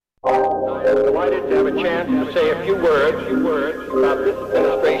am delighted to have a chance to say a few words about this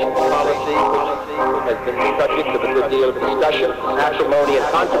administration's policy, which has been the subject of a good deal of discussion, acrimony, and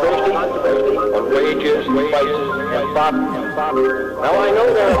controversy on wages, prices, and profits. Now, I know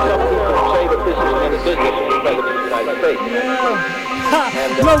there are some people who say that this is none of business of the President of the United States.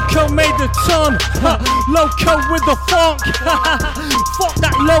 Loko made the ton, Loko with the funk. Fuck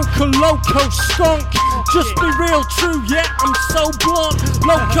that loco skunk. Just be real true, yeah, I'm so blunt.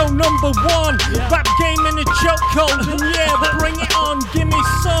 Loko #1, rap game in a chokehold. And yeah, bring it on, give me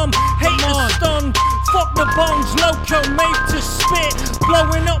some. Haters stunned, fuck the bongs. Loko made to spit,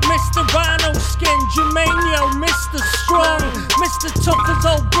 blowing up Mr. Rhino Skin. Jermaine, Mr. Strong, Mr. Tough as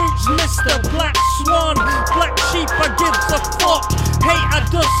old boots, Mr. Black Swan. Black sheep, I gives a fuck. Hate, I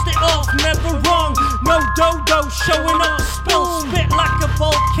dust it off, never wrong. No dodo showing up, spill spit like a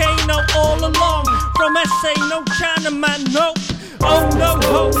volcano all along. From SA, no Chinaman, no. Oh no,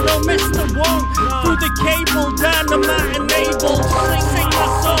 no Mr. Wong. Through the cable, dynamite enabled. Sing my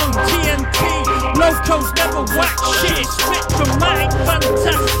song, TNT. Locos never whack shit. Spit dramatic,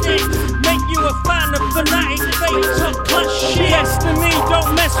 fantastic. Make you a fan of fanatic, fake top class shit. Destiny,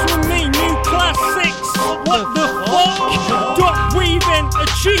 don't mess with me, new classics. What the fuck? Duck weaving,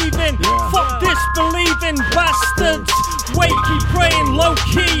 achieving. Fuck disbelieving bastards. Wakey, praying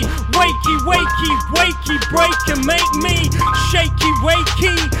low-key. Wakey, break and make me shaky,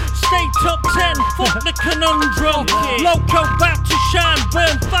 wakey. Stay top 10, fuck the conundrum. Loko back to shine,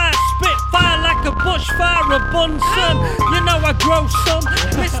 burn fire, spit fire like a bushfire, a Bunsen. You know I grow some,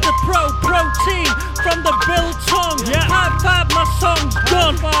 Mr. Protein from the biltong. High five, my song's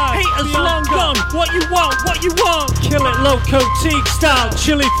done. Haters long gone. What you want? Kill it, Lokoteago style,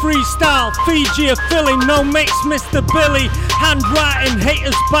 chili freestyle. Fiji or Philly, no mix, Mr. Billy. Handwriting,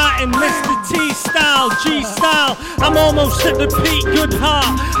 haters biting, Mr. T style, G style. I'm almost at the peak, good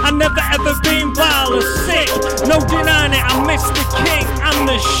heart. I never ever been wild or sick. No denying it, I'm Mr. King. I'm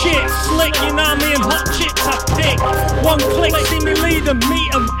the shit, slick, you know me and hot chicks I pick. One click, see me lead 'em, meet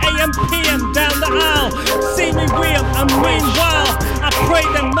 'em, AM, PM, down the aisle. See me with 'em, and meanwhile, I pray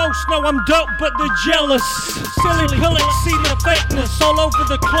them most know I'm dope, but they're jealous. Silly pillets see the fakeness all over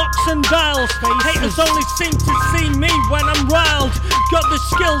the clocks and dials. Haters only seem to see me when I'm riled. Got the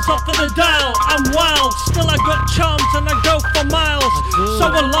skills off of the dial, I'm wild. Still I got charms and I go for miles. So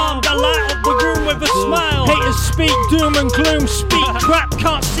alarmed, I light up the room with a smile. Haters speak doom and gloom, speak crap.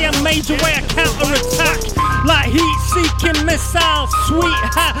 Can't see a major way I counter-attack. Like heat-seeking missiles, sweet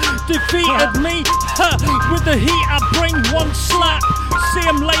defeated me. With the heat I bring one slap. See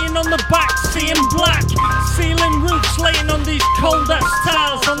him laying on the back, see him black. Ceiling roofs laying on these cold-ass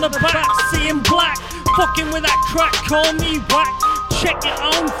tiles. On the back, see him black. Fucking with that crack, call me whack. Check your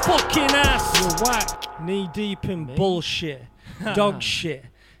own fucking ass. You're whack. Knee deep in bullshit, dog shit.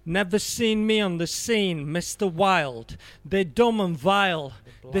 Never seen me on the scene, Mr. Wild. They're dumb and vile.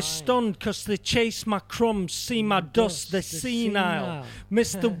 They're stunned cause they chase my crumbs, see my dust, they're senile.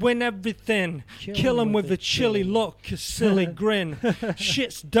 Mr. Win everything, kill 'em with a chilly look, a silly grin.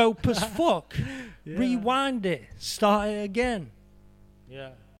 Shit's dope as fuck. Rewind it, start it again. Yeah.